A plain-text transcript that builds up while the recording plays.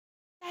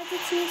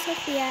it's me,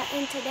 Sophia,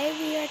 and today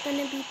we are going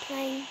to be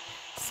playing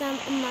some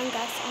Among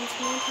Us on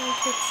Smartphone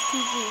Kids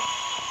TV.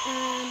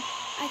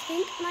 I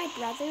think my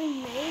brother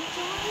may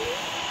join.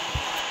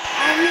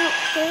 I'm not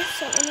sure,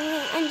 so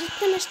anyway, I'm just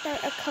going to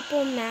start a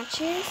couple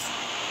matches.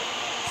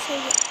 So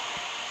yeah,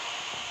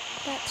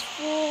 that's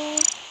full.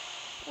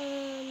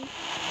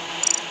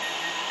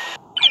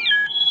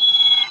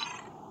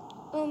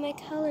 Oh, my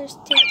color's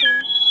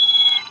taken.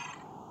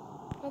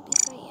 I'll be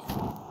fine.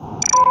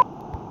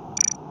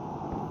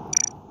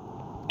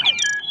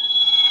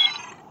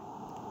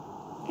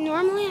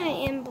 Normally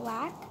I am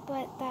black,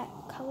 but that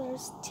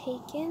color's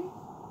taken.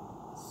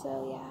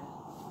 So yeah.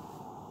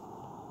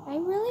 I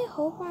really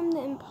hope I'm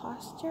the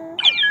imposter.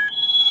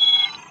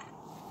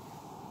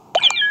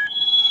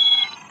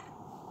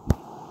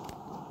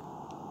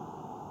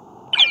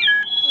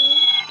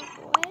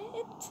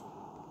 What?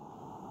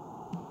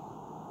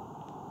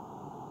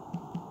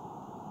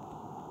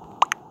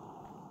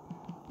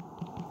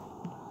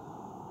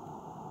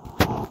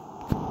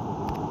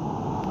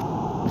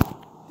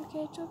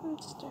 Okay, I told them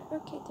to start.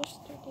 Okay, they're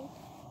starting.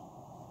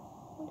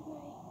 What am I?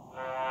 Oh,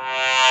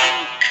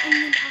 I'm the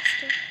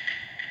imposter.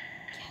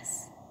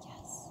 Yes,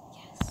 yes,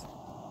 yes.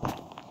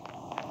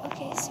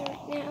 Okay, so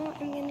right now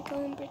I'm gonna go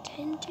and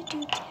pretend to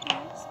do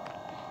task.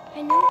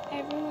 I know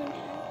everyone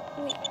has.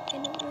 Wait, I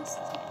don't want to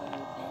step on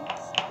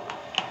vents.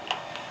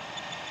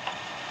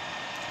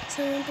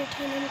 So I'm gonna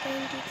pretend I'm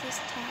going to do this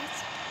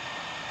task.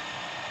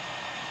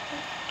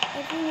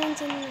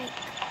 Everyone's in like,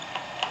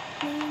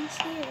 no one's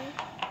here.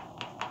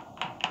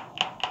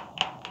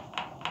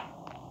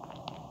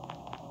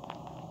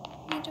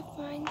 I need to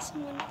find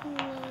someone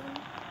alone.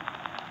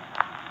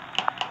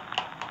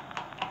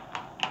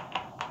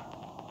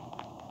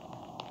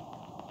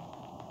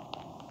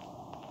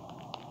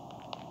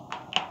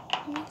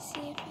 Let me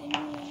see if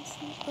anyone's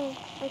in. Oh,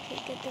 okay,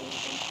 good thing I didn't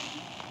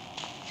find.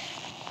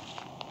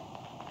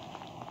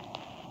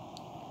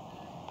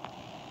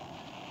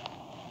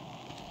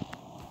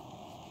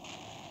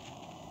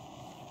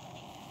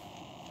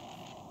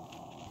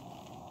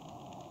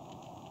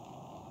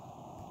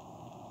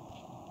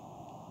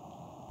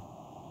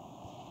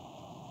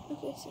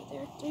 Okay, so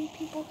there are 3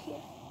 people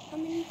here. How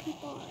many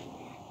people are in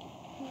there?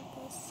 I'm gonna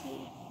go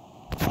see.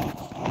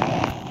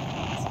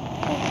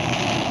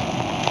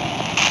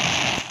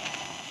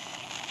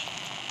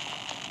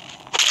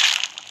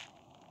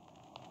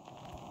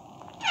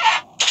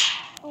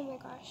 Oh my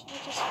gosh, I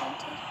just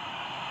fainted.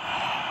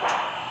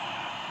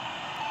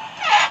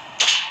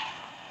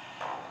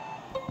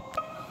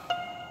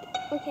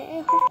 Okay,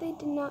 I hope they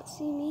did not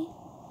see me.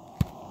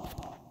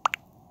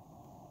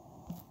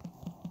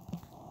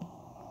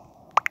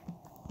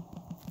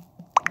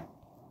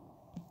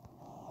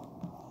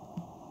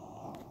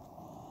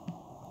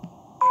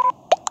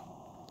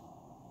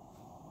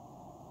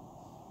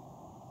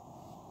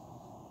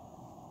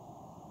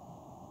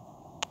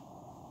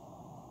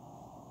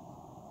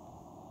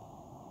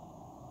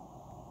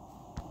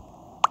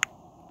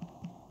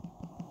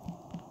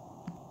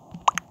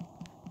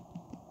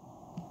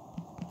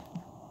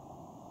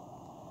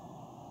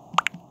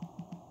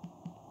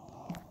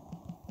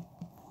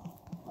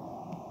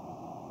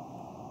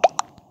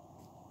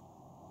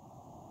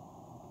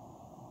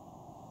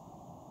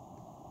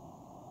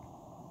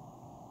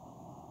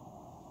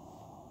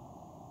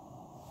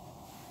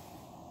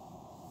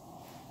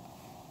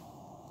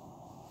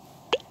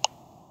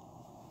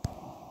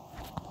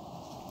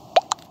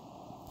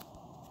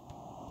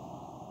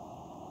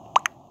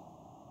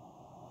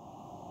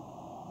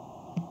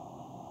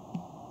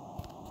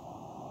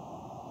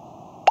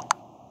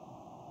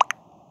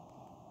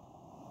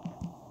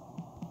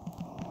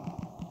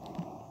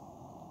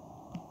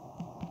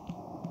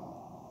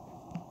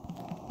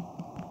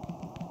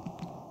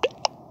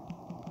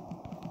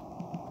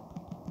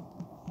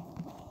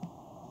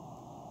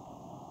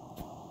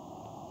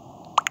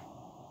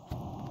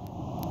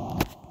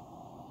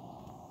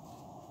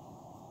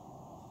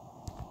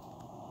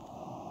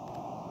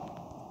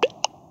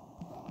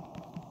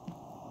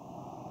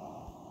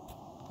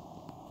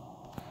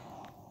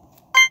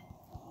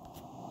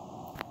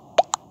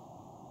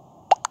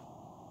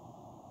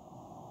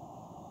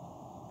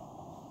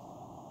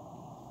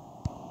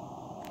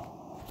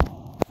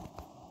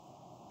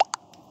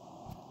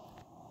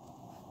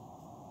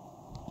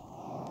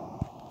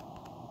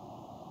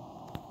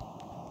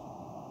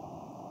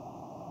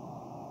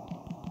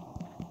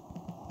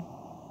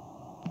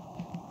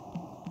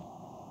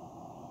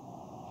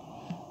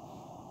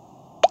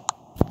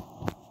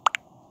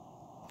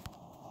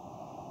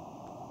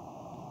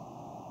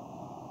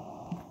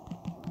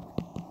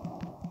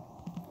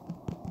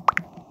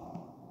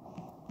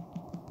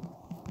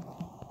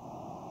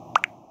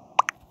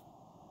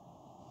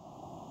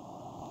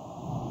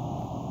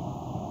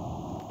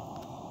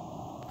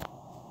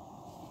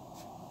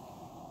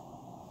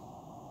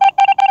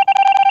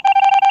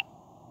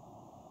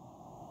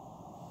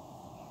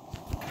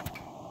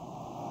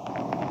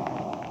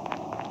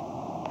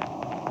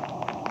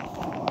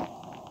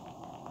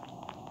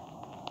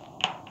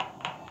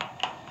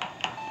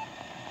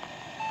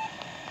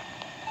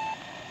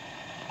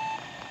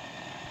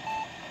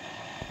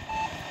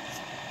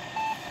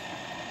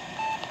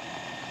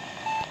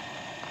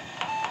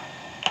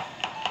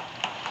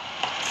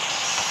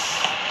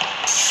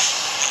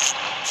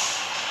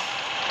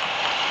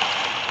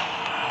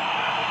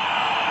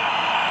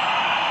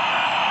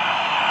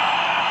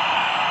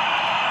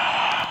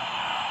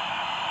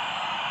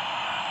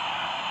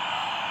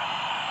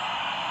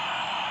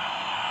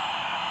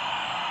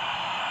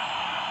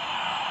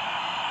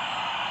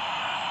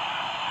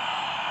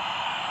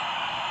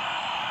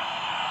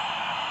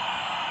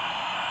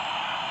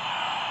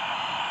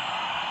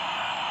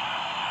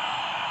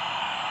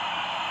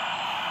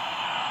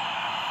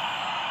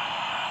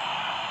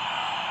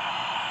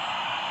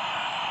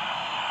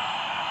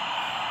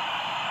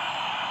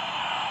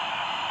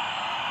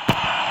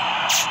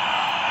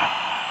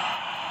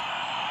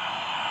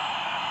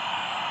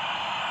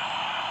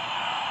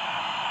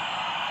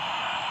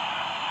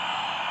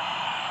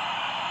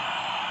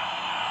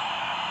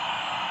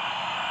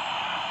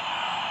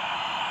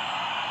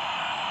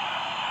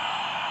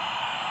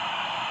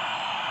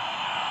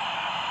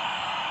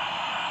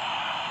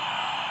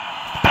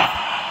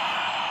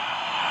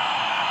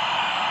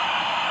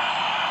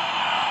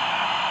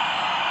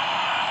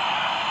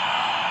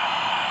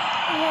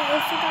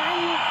 forgot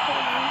I'm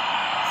recording.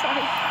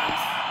 Sorry,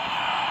 guys.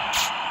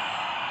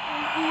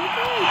 I'm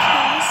looking on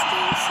camera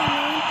still, so no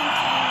one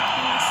thinks I'm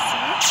kind of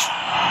sick.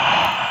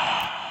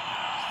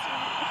 So,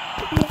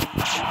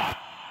 yeah.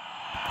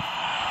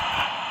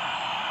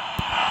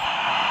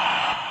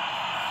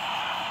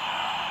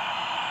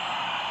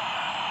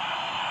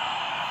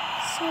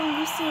 So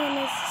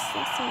Luciana is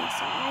assessing me,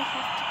 so I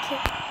have to kill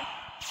her.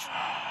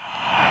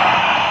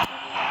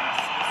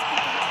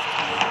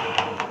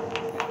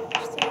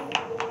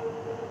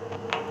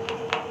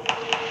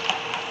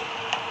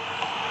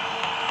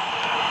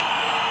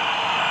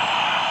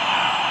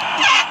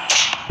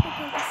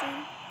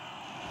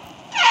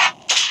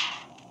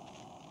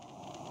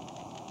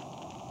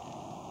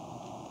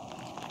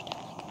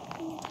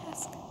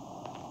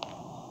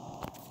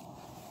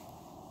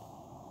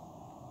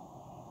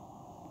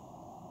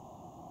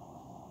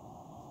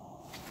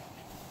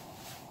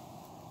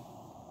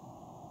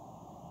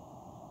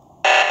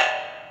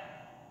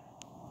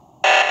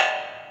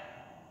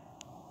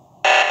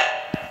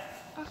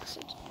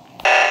 Oxygen.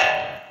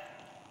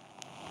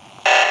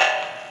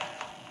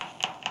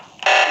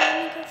 Let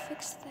me go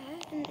fix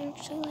that and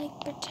actually like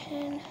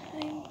pretend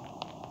I'm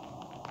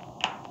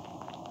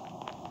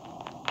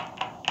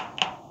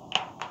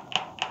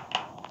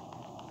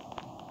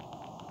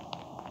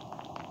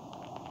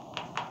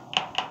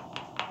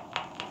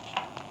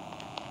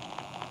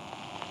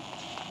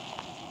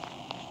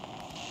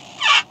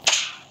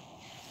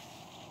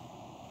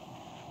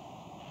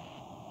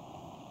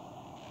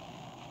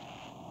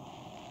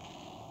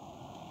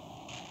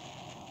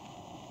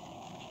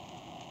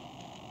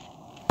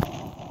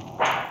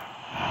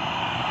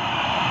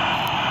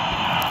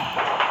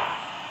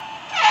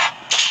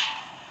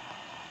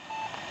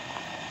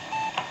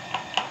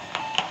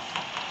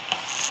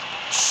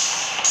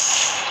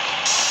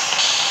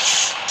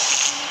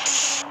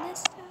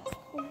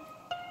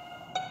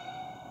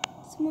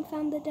Someone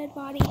found the dead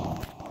body.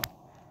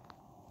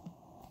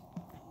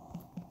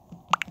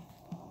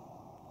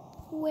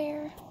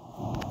 Where?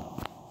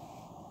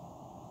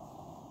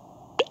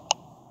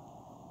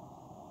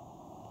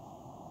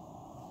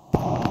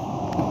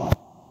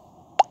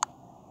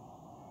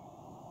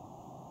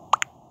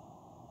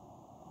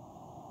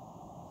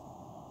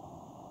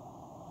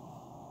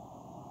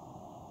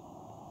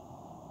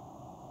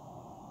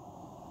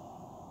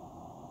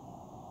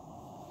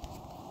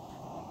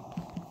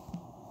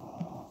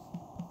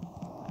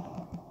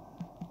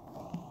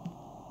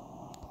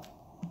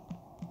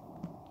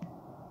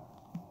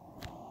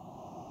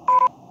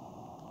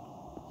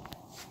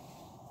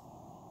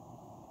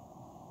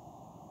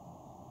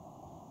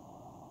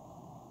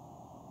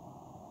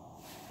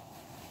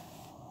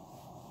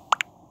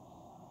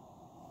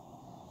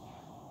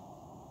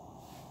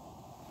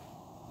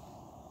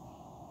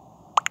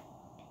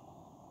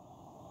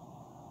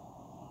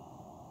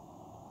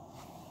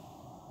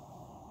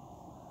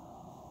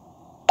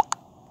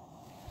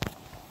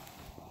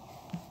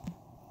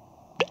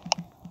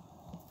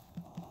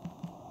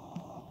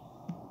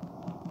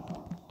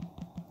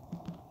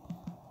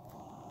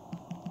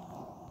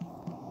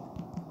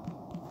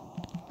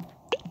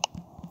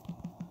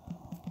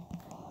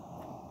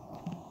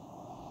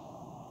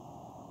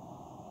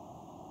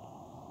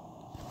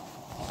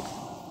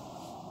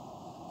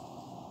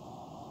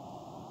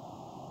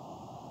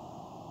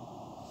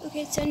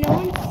 Okay, so no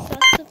one's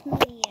sus of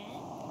me yet.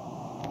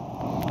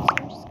 So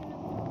I'm just gonna...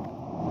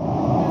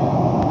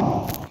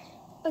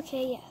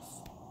 Okay,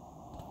 yes.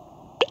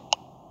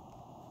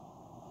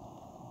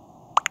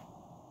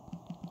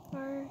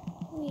 Are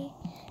we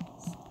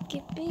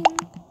skipping?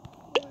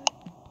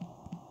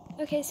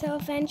 Okay, so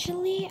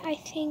eventually I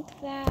think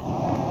that...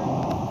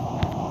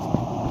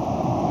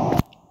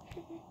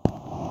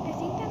 I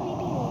think that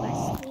maybe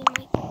Leslie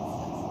might get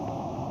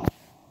sus.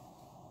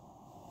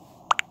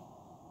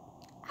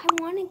 I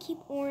want to keep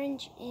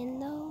Orange in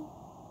though.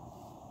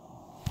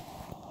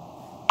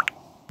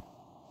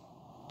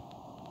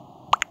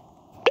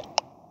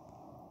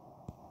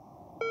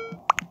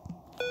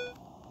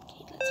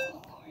 Okay, let's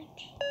vote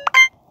Orange.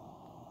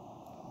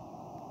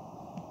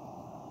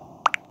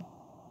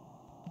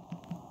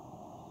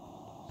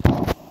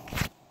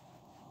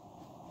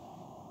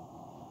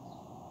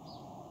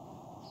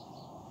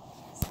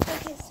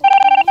 Okay, so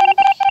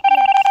Orange,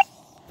 yes,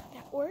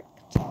 that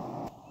worked.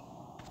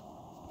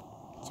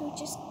 So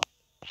just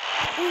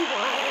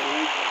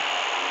rewind.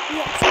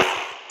 Yes.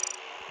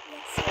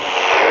 Yes.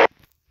 I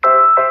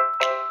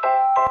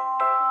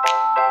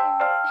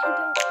don't like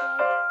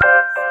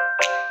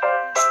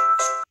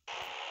this.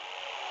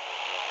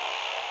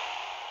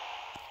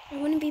 I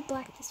want to be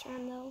black this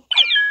round though.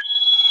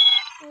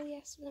 Oh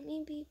yes, let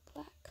me be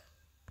black.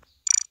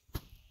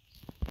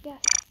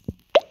 Yes.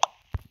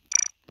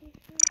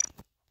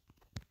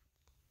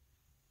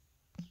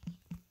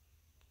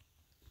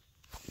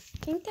 I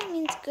think that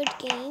means good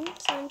game,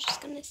 so I'm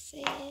just gonna say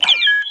it.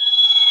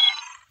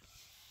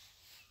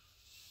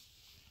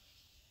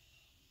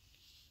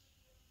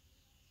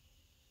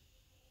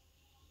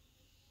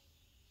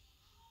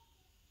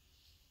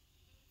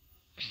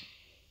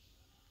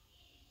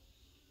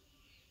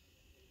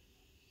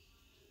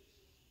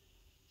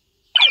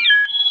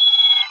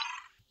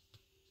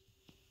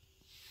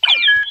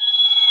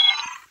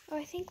 Oh,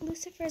 I think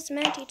Lucifer's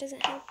meant he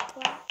doesn't have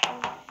black or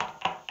red.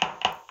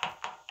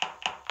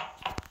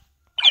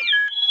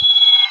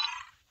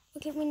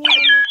 Okay, we need one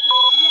more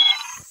person.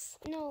 Yes!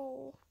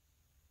 No.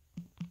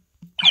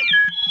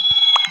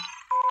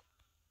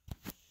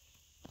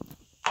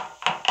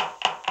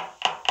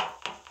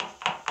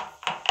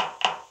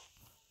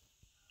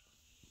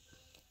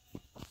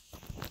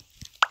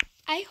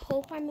 I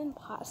hope I'm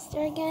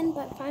imposter again,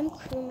 but if I'm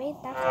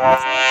crewmate, that means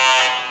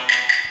I'm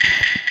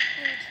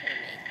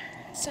crewmate.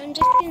 So I'm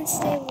just gonna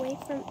stay away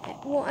from it.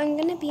 Well, I'm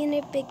gonna be in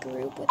a big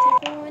group with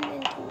everyone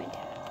and do my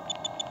task.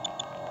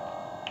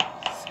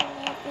 So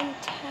I'm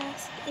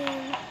task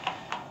in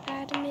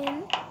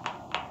admin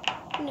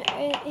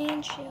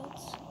and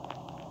shields.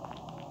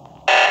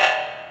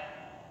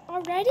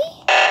 Already?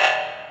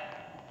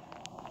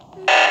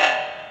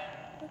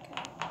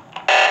 Okay.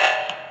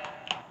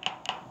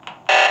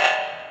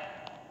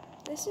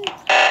 This is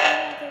probably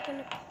how they're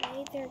gonna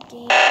play their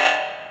game.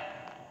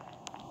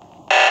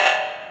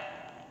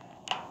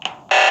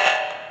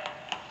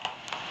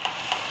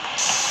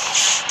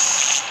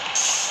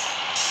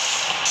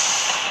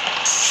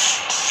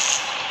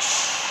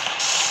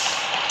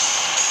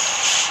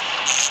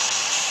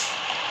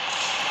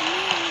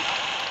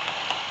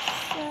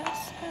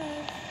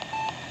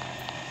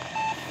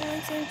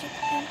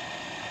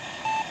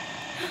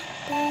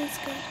 That was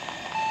good.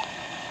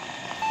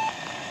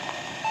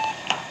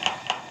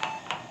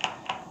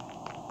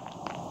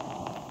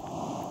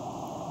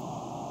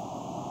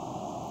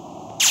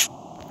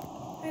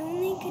 I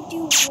only could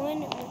do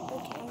one.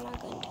 Okay, I'm not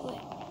going to do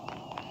it.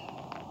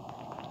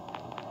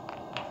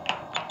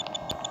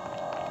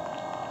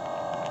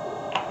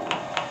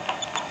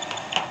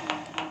 I'm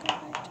gonna go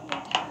back to my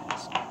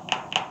task.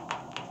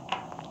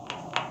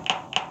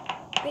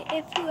 Wait,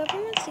 if whoever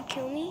wants to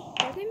kill me,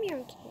 they're gonna be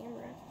on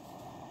camera.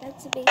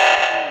 That's the basic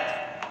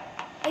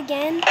thing.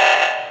 Again.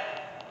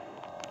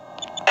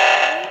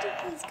 When did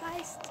these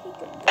guys take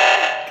a break?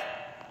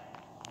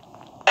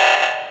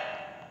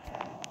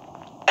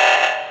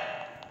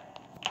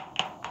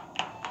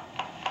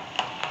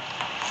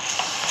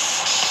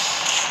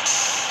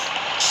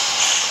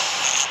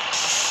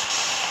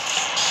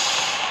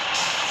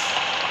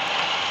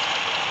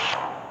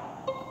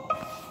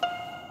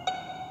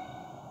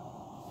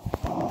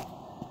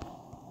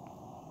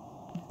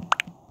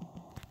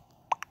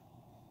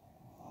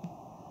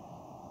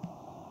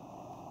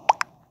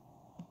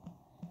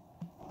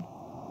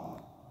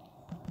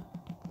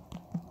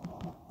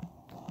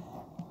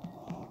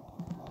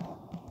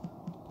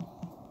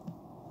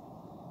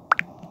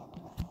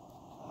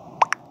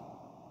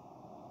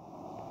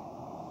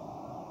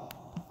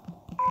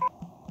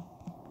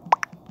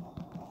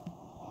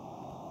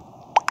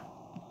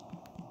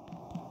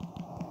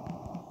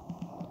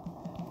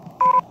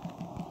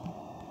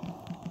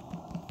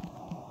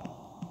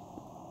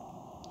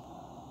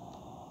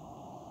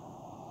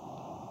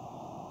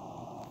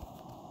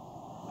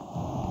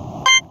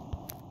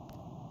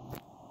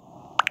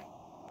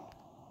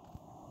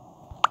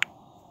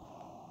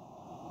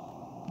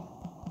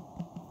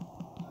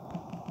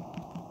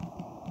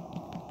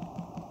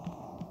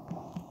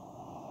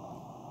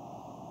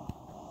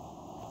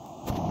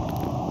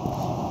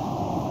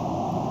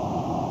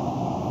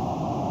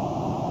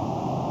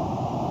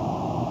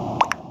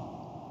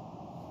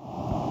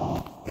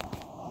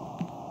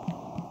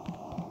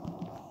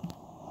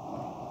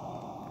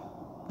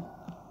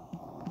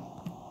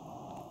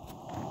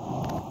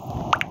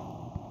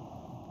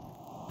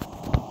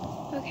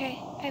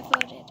 Okay, I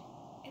voted.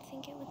 I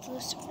think it was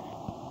Lucifer.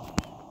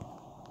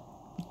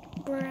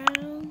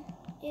 Brown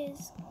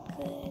is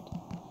good.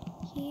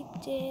 He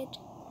did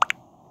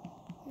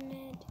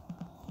med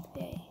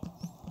base.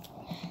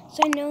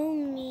 So I know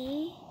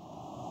me,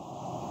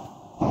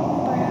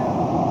 Brown,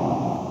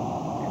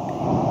 are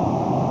good.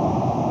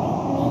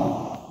 Me,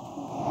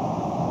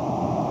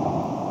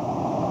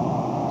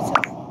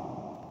 Sophie.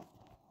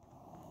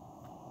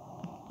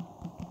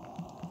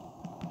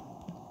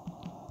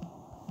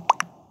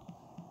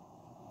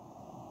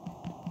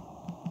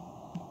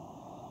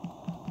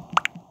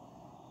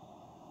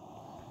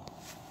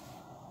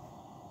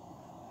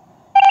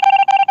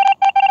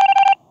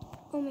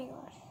 Oh my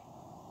gosh.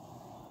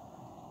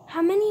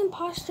 How many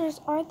imposters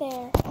are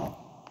there?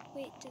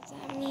 Wait, does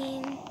that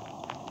mean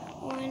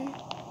one?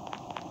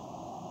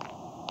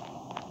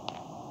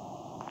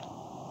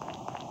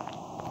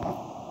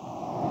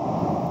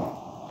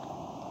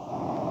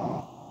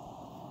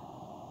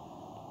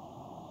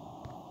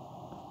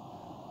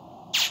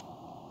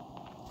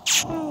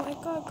 Oh, I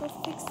gotta go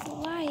fix the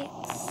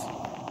lights.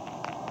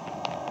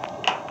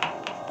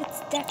 It's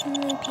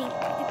definitely pink.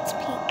 It's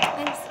pink.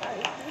 I'm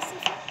sorry. This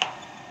is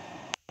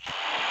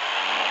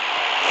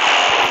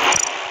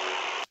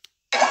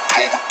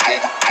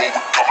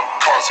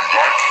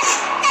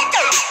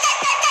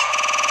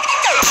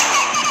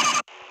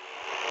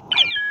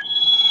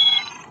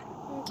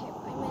okay,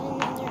 I'm in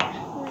another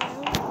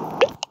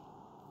round.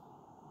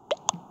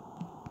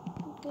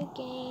 Good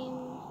game.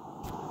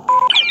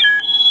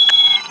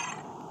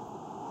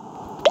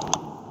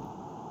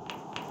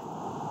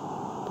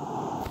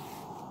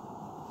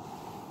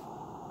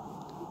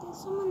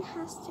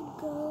 has to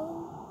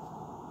go.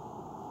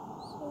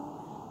 So.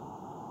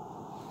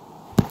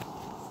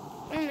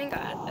 Oh my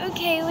god.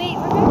 Okay, wait,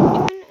 we're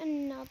gonna join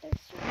another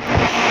server.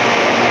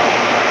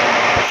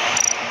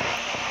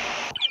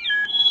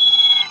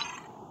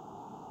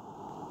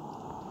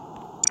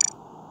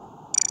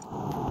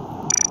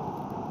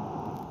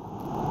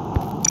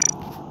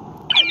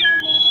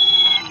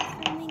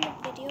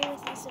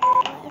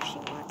 If she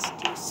wants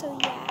to, so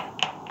yeah.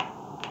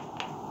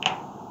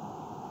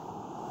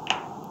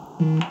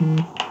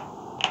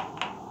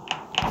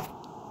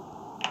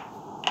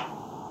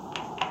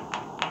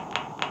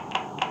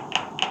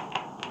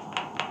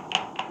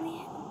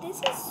 This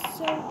is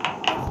really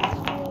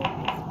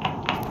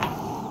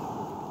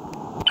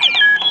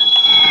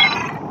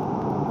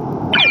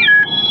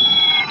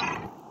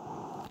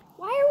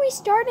Why are we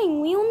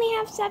starting? We only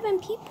have 7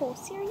 people.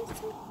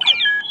 Seriously?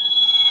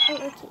 Oh,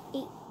 okay,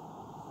 8.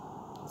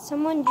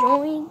 Someone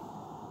join?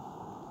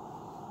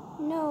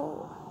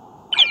 No.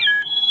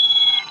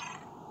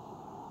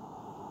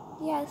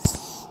 Yes,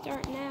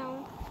 start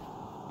now.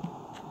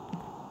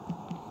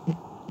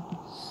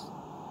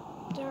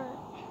 Start.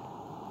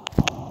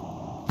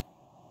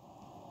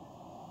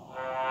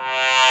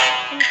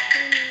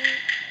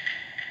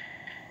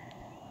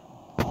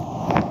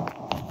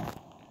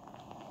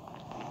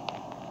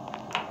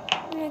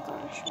 Oh my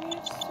gosh, we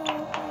have so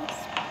high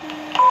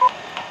speed.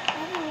 I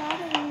have a lot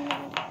of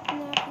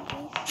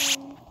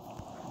navigation.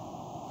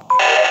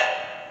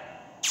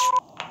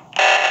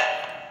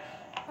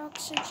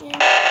 Oxygen.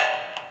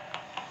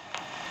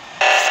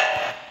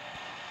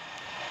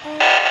 8,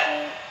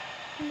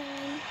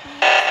 9,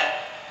 5.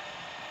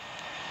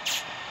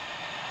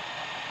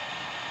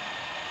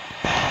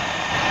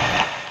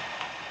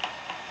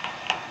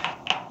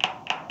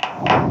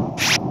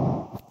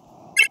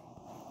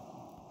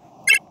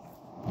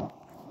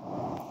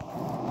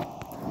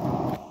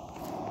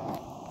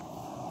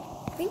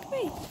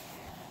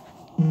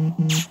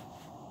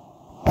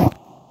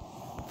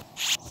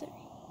 Sorry.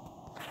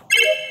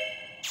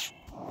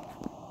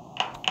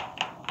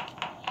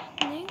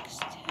 Next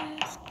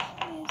task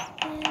is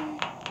in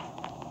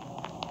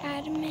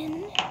admin.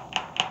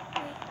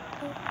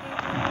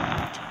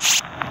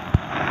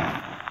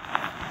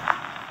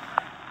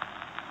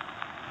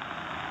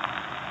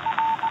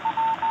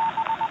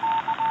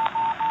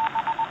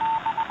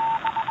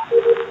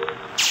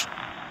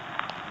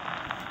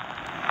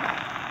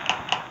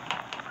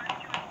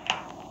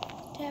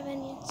 Do I have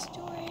any in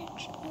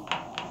storage?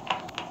 Okay,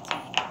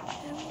 I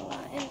have a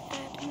lot in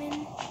admin.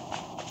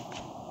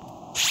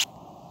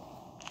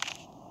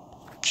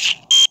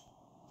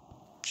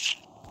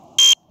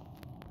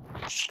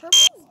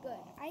 Purple's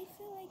good. I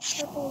feel like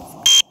purple's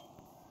good.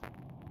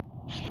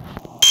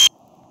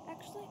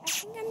 Actually, I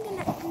think I'm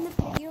gonna end the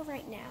video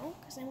right now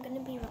because I'm gonna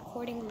be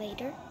recording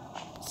later.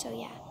 So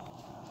yeah.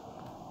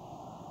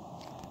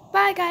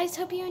 Bye guys,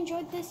 hope you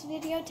enjoyed this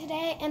video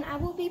today, and I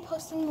will be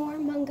posting more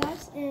Among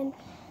Us and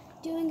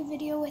doing a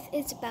video with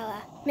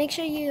Isabella. Make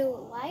sure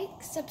you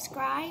like,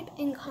 subscribe,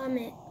 and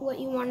comment what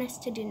you want us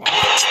to do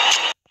next.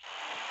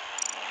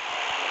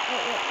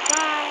 Wait.